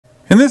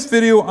In this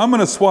video, I'm going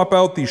to swap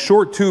out the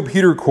short tube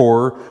heater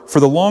core for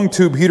the long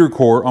tube heater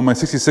core on my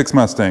 66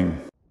 Mustang.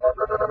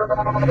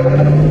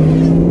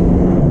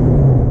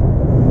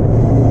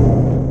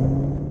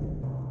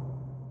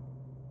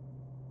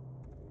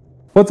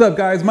 What's up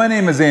guys, my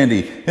name is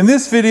Andy. In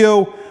this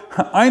video,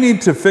 I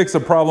need to fix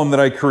a problem that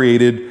I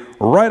created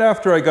right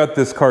after I got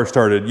this car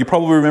started. You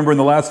probably remember in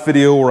the last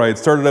video where I had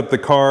started up the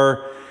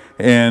car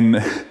and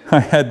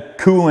I had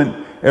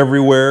coolant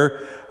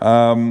everywhere.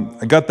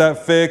 I got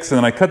that fixed and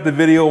then I cut the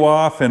video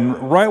off, and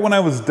right when I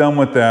was done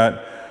with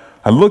that,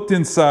 I looked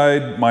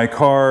inside my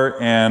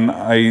car and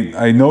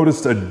I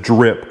noticed a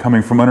drip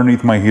coming from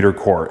underneath my heater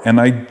core.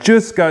 And I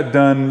just got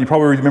done, you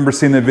probably remember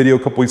seeing that video a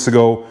couple weeks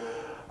ago,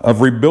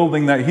 of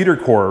rebuilding that heater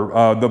core,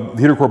 the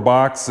heater core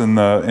box, and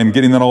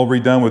getting that all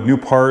redone with new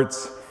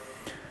parts.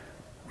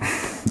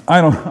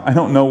 I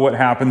don't know what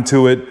happened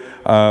to it,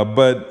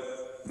 but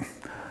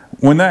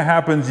when that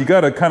happens, you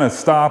got to kind of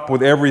stop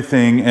with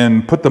everything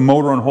and put the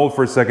motor on hold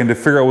for a second to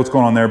figure out what's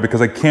going on there,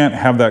 because I can't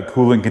have that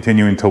coolant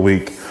continuing to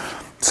leak.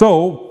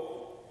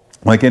 So,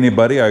 like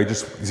anybody, I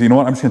just, you know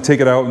what, I'm just going to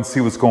take it out and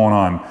see what's going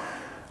on.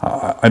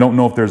 I don't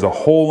know if there's a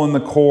hole in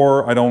the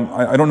core. I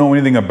don't know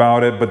anything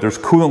about it, but there's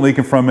coolant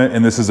leaking from it,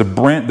 and this is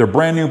they're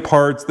brand new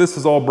parts. This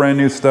is all brand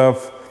new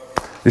stuff.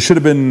 It should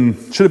have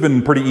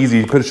been pretty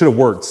easy, but it should have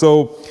worked.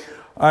 So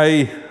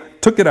I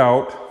took it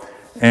out,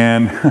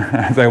 and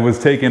as I was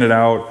taking it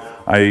out,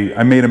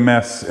 I made a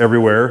mess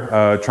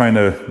everywhere, trying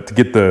to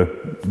get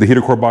the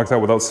heater core box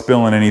out without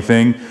spilling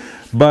anything.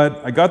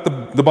 But I got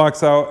the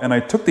box out and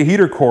I took the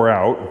heater core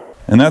out,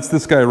 and that's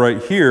this guy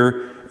right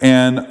here.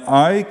 And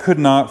I could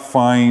not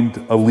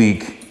find a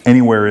leak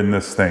anywhere in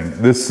this thing.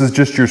 This is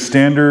just your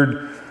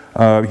standard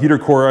heater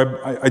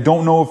core. I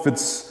don't know if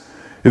this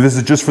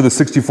is just for the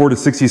 64 to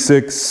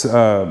 66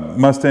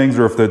 Mustangs,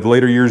 or if the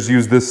later years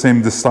use this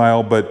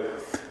style, but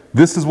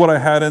this is what I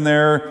had in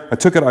there. I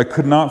took it, I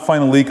could not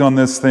find a leak on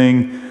this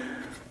thing.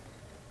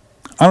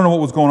 I don't know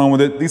what was going on with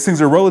it. These things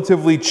are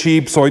relatively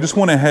cheap, so I just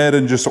went ahead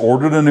and just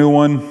ordered a new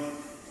one,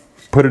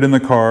 put it in the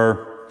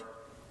car.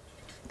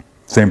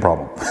 Same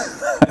problem.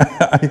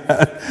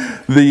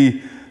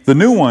 The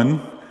new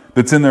one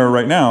that's in there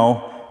right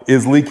now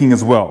is leaking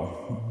as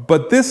well.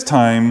 But this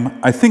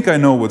time, I think I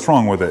know what's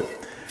wrong with it.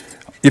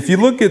 If you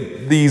look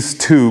at these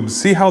tubes,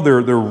 see how they're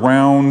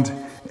round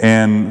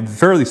and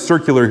fairly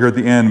circular here at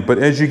the end, but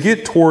as you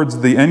get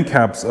towards the end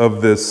caps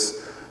of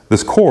this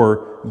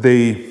core,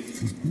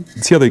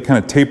 see how they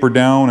kind of taper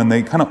down and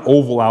they kind of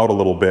oval out a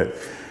little bit.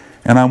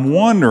 And I'm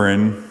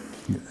wondering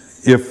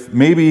if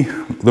maybe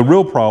the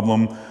real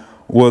problem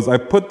was I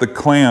put the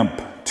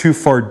clamp too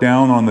far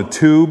down on the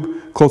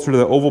tube, closer to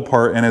the oval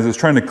part, and as it's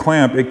trying to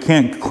clamp, it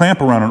can't clamp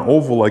around an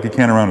oval like it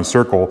can around a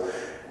circle.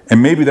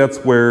 And maybe that's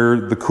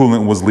where the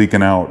coolant was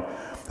leaking out.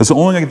 That's the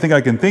only thing I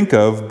can think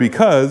of,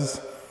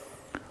 because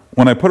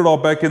when I put it all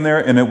back in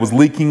there and it was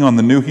leaking on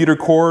the new heater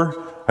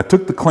core, I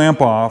took the clamp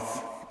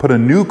off, put a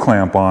new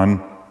clamp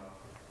on,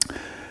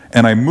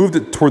 and I moved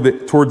it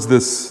towards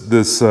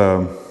this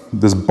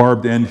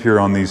barbed end here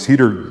on these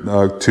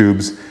heater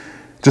tubes.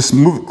 Just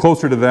moved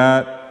closer to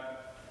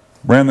that,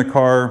 ran the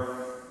car,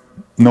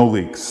 no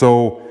leaks.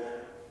 So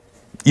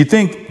you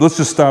think, let's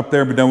just stop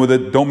there, be done with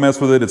it, don't mess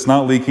with it, it's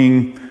not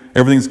leaking,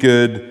 everything's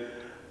good.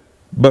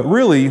 But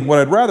really, what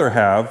I'd rather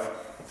have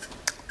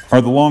are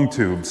the long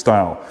tube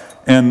style.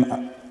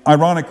 And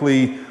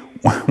ironically,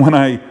 when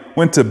I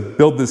went to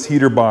build this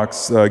heater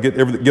box,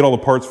 get all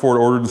the parts for it,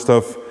 ordered and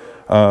stuff,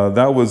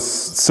 that was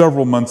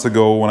several months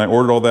ago when I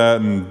ordered all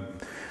that, and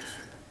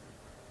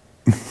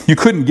you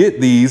couldn't get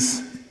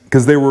these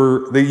because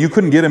you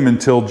couldn't get them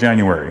until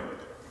January.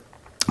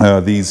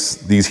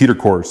 These heater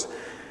cores,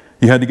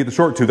 you had to get the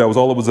short tube. That was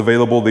all that was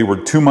available. They were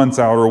 2 months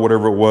out or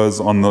whatever it was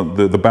on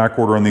the back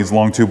order on these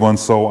long tube ones.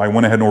 So I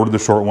went ahead and ordered the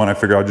short one. I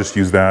figured I'll just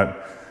use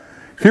that.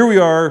 Here we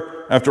are.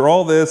 After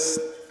all this,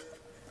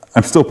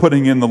 I'm still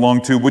putting in the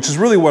long tube, which is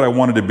really what I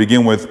wanted to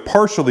begin with.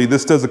 Partially,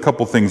 this does a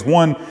couple things.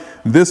 One,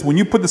 when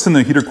you put this in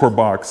the heater core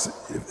box,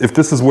 if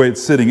this is the way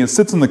it's sitting, it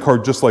sits in the car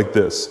just like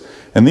this.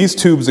 And these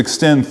tubes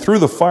extend through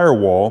the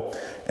firewall,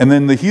 and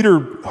then the heater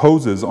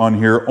hoses on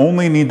here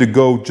only need to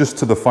go just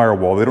to the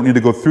firewall. They don't need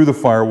to go through the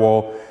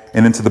firewall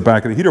and into the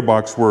back of the heater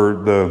box where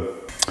the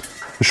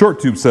short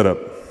tube setup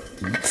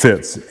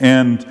fits.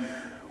 And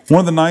one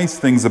of the nice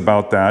things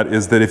about that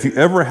is that if you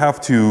ever have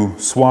to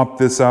swap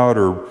this out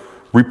or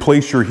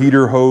replace your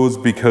heater hose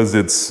because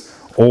it's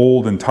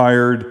old and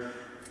tired,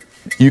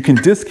 you can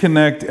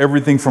disconnect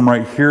everything from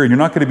right here, and you're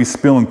not going to be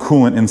spilling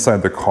coolant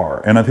inside the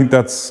car. And I think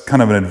that's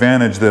kind of an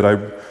advantage that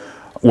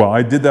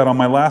I did that on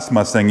my last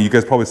Mustang. You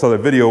guys probably saw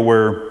that video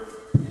where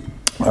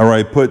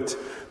I put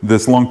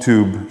this long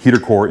tube heater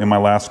core in my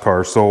last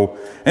car. So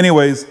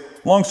anyways,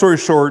 long story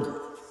short,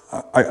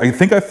 I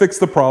think I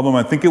fixed the problem.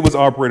 I think it was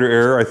operator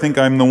error. I think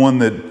I'm the one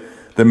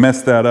that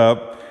messed that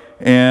up.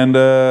 And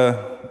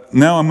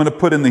now I'm going to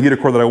put in the heater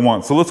core that I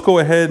want. So let's go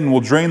ahead and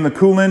we'll drain the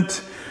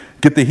coolant,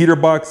 get the heater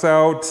box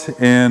out,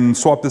 and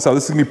swap this out.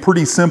 This is going to be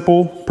pretty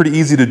simple, pretty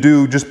easy to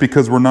do, just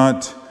because we're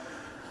not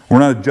We're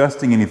not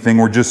adjusting anything,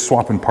 we're just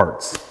swapping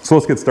parts. So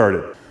let's get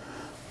started.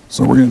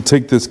 So we're gonna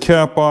take this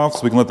cap off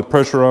so we can let the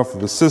pressure off of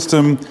the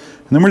system.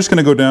 And then we're just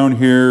gonna go down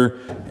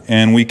here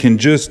and we can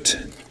just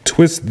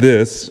twist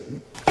this.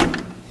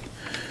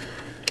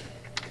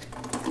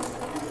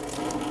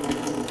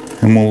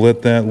 And we'll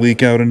let that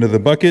leak out into the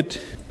bucket.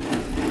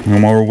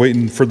 And while we're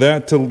waiting for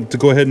that to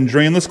go ahead and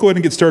drain, let's go ahead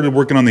and get started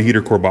working on the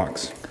heater core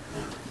box.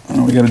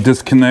 We got to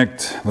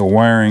disconnect the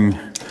wiring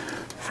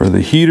for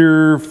the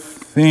heater,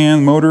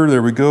 fan, motor,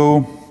 there we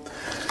go.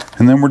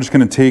 And then we're just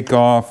going to take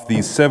off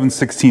these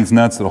 7/16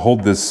 nuts that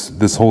hold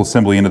this whole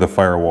assembly into the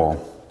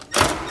firewall.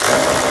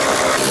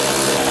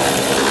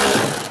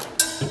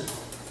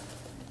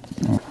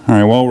 All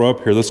right, while we're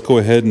up here, let's go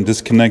ahead and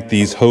disconnect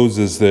these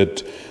hoses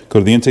that go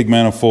to the intake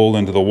manifold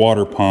and to the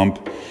water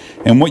pump.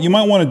 And what you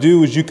might want to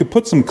do is you could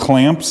put some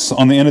clamps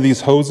on the end of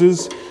these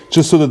hoses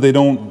just so that they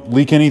don't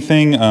leak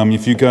anything.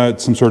 If you got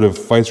some sort of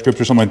vice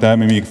grips or something like that,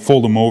 maybe you can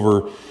fold them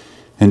over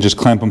and just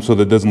clamp them so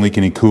that it doesn't leak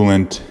any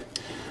coolant.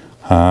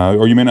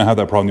 Or you may not have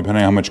that problem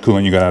depending on how much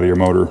coolant you got out of your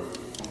motor.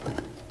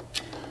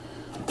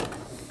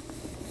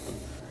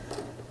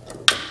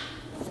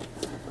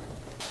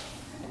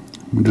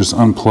 We'll just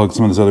unplug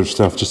some of this other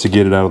stuff just to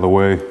get it out of the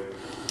way.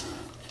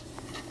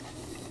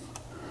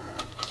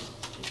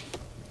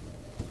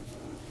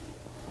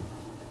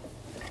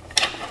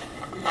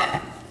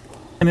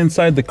 And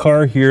inside the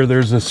car here,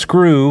 there's a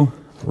screw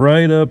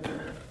right up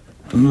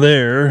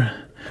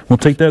there. We'll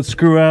take that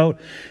screw out,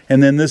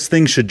 and then this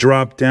thing should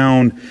drop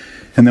down,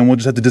 and then we'll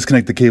just have to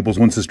disconnect the cables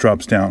once this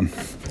drops down.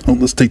 Oh,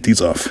 let's take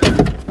these off.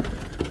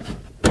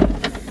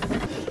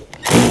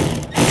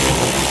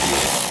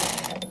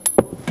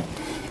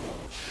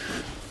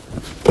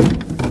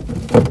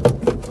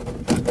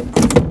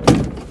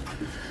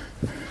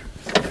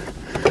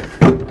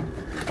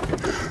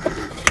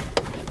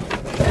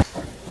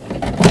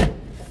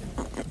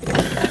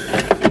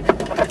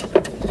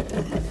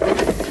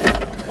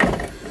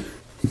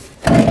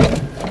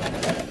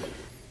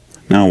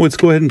 Now let's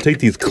go ahead and take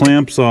these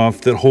clamps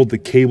off that hold the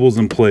cables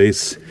in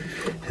place,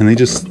 and they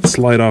just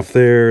slide off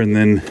there. And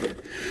then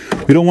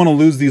we don't want to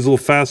lose these little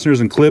fasteners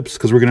and clips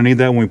because we're going to need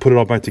that when we put it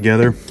all back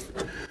together.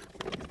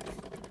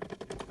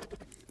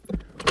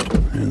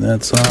 And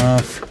that's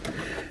off.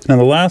 Now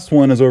the last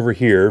one is over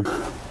here.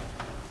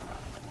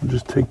 I'll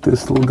just take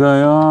this little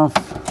guy off.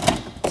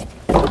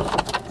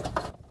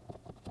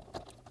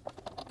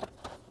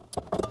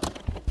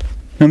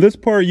 Now this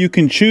part, you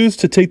can choose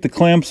to take the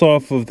clamps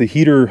off of the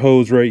heater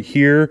hose right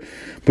here,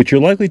 but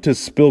you're likely to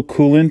spill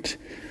coolant.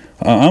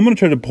 I'm going to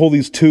try to pull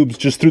these tubes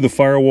just through the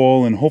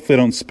firewall, and hopefully I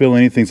don't spill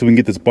anything so we can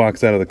get this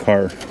box out of the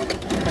car.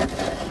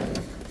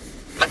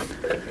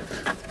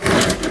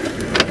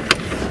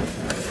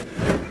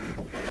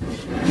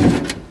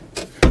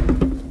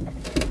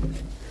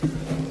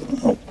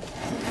 Oh.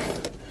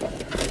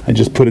 I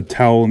just put a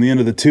towel on the end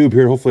of the tube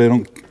here. Hopefully I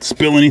don't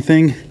spill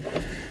anything.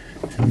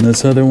 And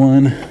this other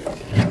one.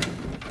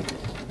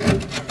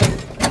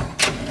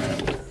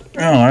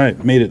 All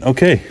right, made it.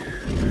 Okay.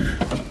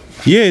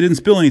 Yeah, it didn't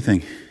spill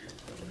anything.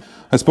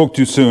 I spoke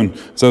too soon.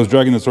 As I was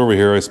dragging this over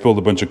here, I spilled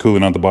a bunch of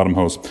coolant out the bottom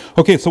hose.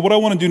 Okay, so what I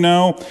want to do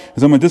now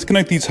is I'm going to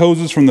disconnect these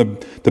hoses from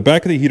the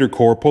back of the heater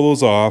core, pull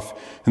those off,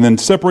 and then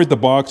separate the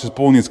box, just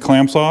pulling these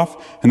clamps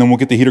off, and then we'll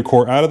get the heater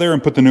core out of there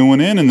and put the new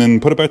one in, and then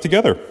put it back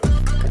together.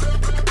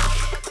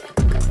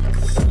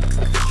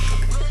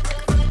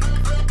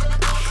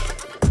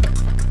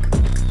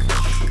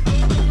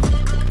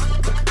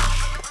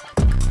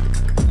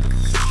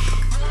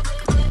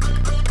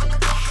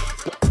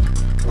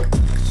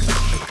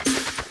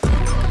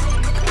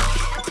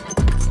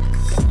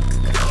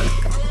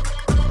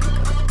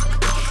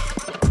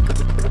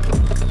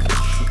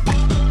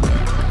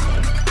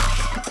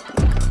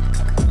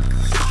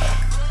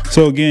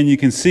 So again, you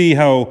can see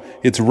how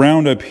it's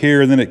round up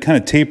here, and then it kind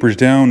of tapers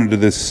down into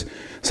this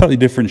slightly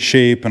different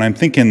shape, and I'm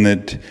thinking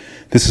that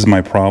this is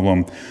my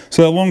problem.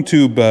 So that long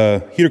tube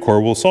heater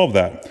core will solve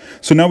that.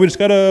 So now we just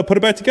gotta put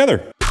it back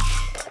together.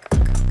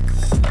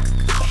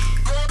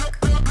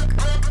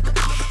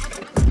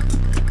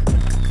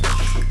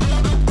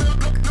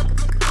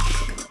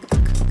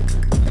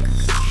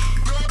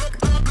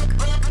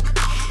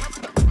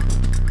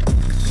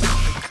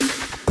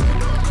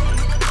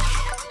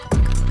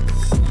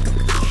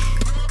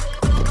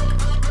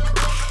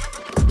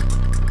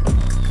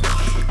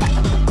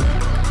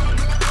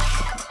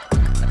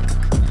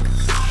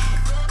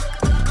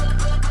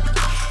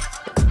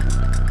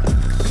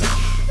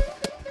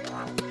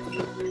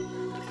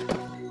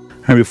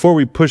 All right, before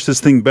we push this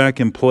thing back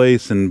in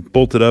place and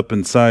bolt it up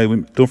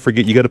inside, don't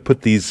forget you got to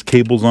put these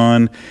cables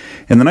on.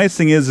 And the nice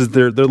thing is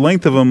the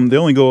length of them, they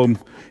only go in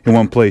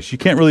one place. You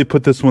can't really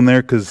put this one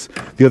there because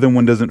the other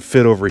one doesn't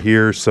fit over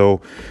here. So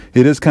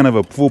it is kind of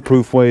a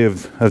foolproof way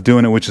of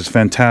doing it, which is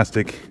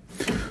fantastic.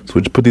 So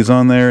we just put these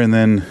on there and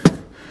then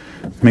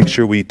make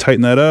sure we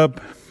tighten that up,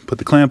 put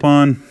the clamp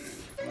on.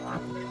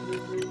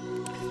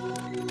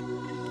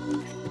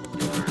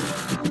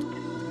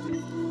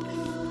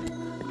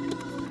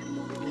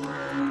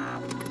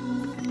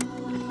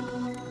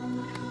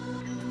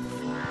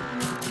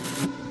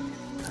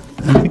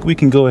 think we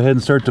can go ahead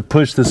and start to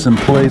push this in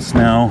place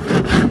now,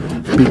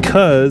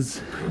 because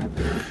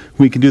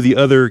we can do the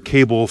other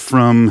cable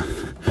from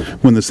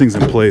when this thing's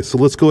in place. So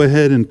let's go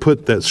ahead and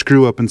put that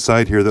screw up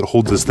inside here that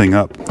holds this thing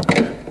up.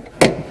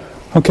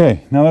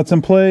 Okay, now that's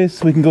in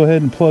place. We can go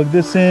ahead and plug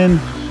this in.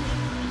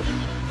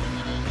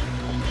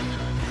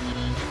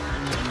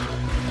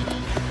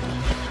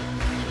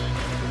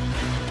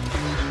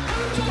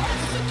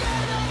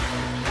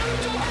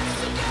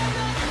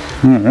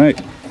 All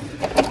right,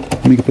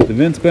 we can put the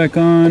vents back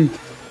on.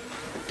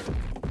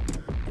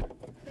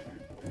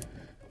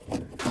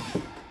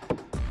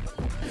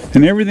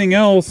 And everything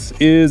else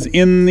is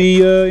in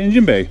the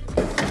engine bay.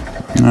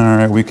 All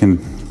right, we can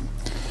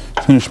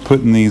finish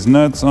putting these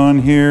nuts on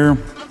here.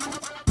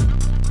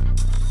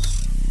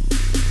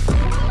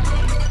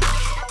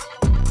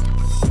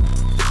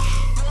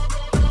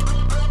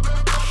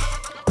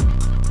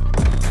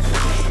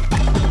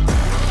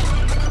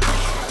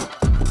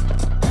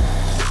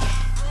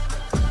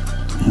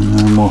 And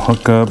then we'll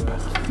hook up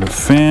the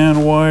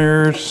fan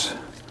wires.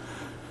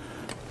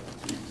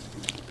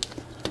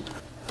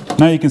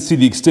 Now you can see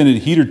the extended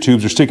heater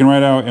tubes are sticking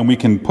right out, and we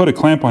can put a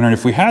clamp on here. And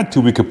if we had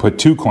to, we could put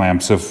 2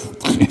 clamps if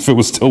it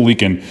was still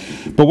leaking.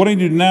 But what I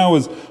need to do now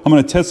is I'm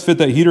going to test fit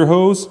that heater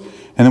hose,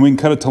 and then we can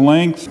cut it to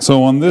length.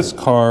 So on this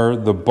car,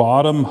 the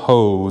bottom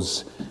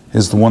hose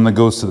is the one that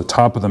goes to the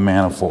top of the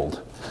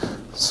manifold.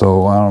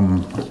 So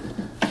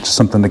just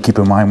something to keep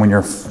in mind when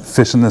you're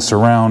fishing this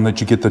around,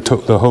 that you get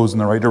the hose in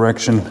the right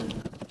direction.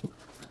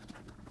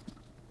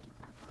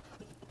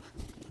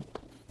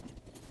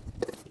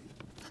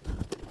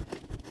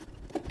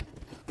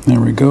 There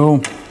we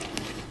go.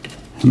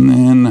 And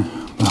then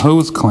the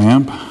hose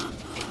clamp,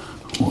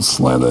 we'll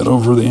slide that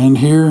over the end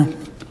here.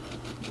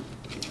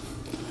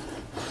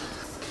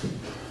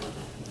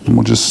 And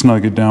we'll just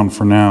snug it down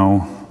for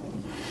now.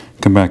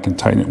 Come back and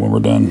tighten it when we're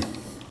done.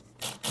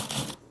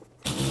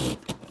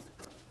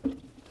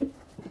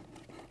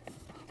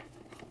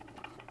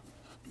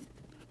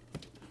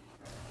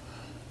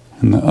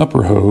 And the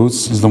upper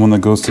hose is the one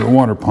that goes to the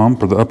water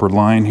pump, or the upper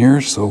line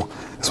here. So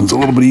this one's a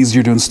little bit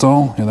easier to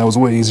install. Yeah, that was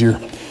way easier.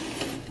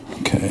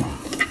 Okay.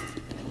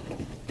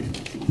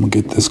 We'll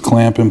get this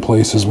clamp in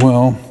place as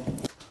well.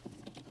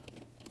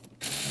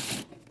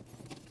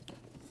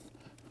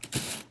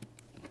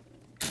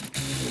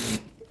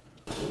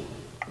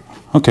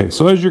 Okay,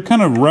 so as you're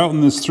kind of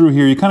routing this through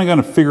here, you kind of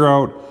got to figure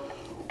out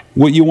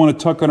what you want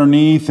to tuck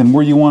underneath and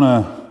where you want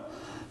to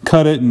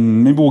cut it,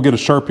 and maybe we'll get a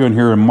Sharpie on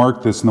here and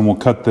mark this, and then we'll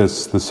cut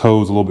this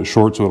hose a little bit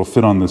short so it'll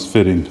fit on this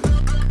fitting.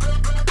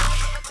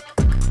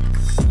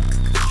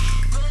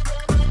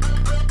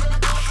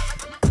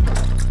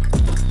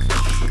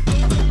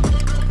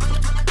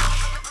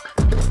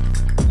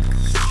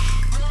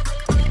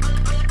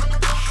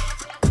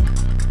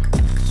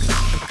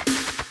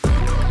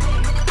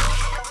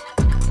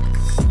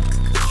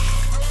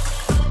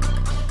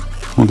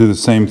 We'll do the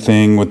same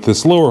thing with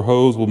this lower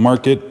hose. We'll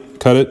mark it,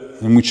 cut it,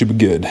 and we should be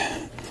good. All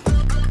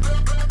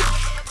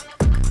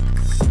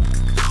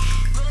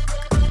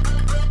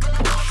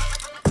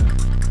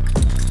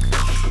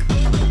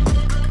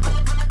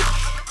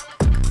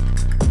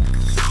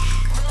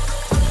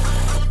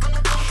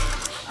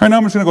right, now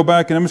I'm just gonna go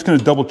back and I'm just gonna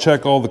double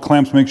check all the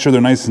clamps, make sure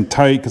they're nice and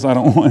tight, because I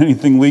don't want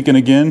anything leaking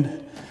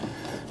again.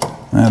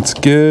 That's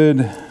good.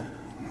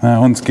 That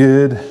one's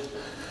good.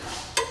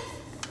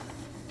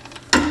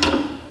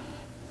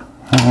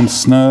 That one's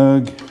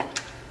snug.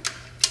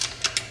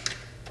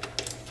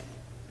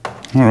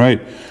 All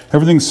right,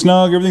 everything's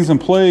snug, everything's in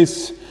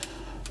place.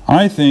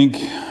 I think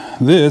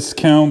this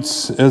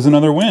counts as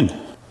another win.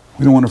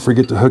 We don't want to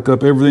forget to hook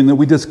up everything that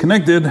we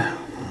disconnected. All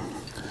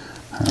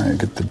right,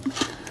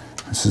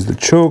 this is the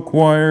choke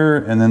wire,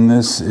 and then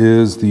this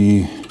is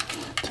the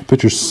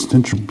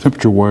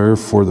temperature wire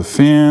for the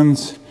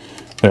fans.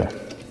 There,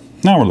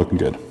 now we're looking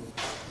good.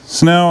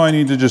 So now I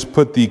need to just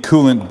put the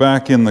coolant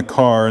back in the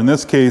car. In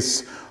this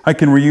case, I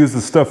can reuse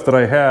the stuff that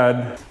I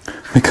had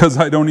because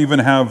I don't even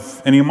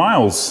have any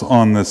miles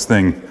on this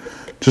thing.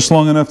 Just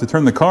long enough to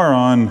turn the car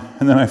on,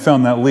 and then I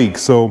found that leak.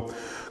 So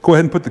go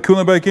ahead and put the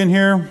coolant back in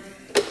here.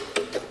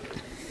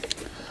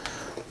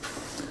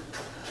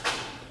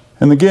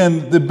 And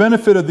again, the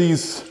benefit of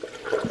these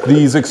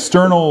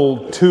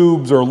external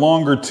tubes or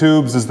longer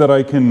tubes is that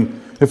I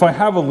can, if I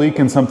have a leak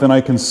in something,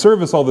 I can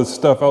service all this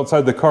stuff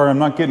outside the car. I'm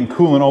not getting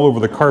coolant all over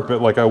the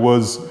carpet like I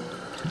was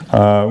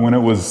when it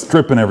was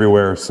dripping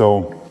everywhere.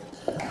 So,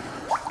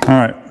 all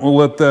right, we'll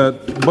let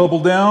that bubble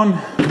down.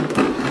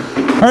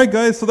 All right,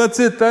 guys, so that's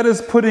it. That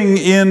is putting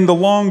in the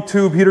long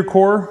tube heater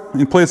core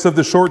in place of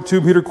the short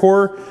tube heater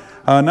core.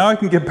 Now I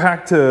can get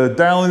back to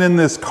dialing in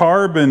this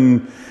carb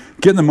and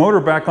getting the motor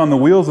back on the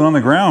wheels and on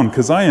the ground,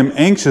 because I am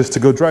anxious to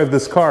go drive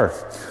this car.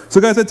 So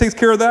guys, that takes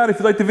care of that. If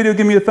you like the video,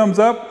 give me a thumbs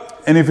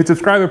up. And if you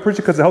subscribe, I appreciate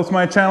it because it helps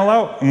my channel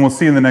out. And we'll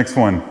see you in the next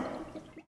one.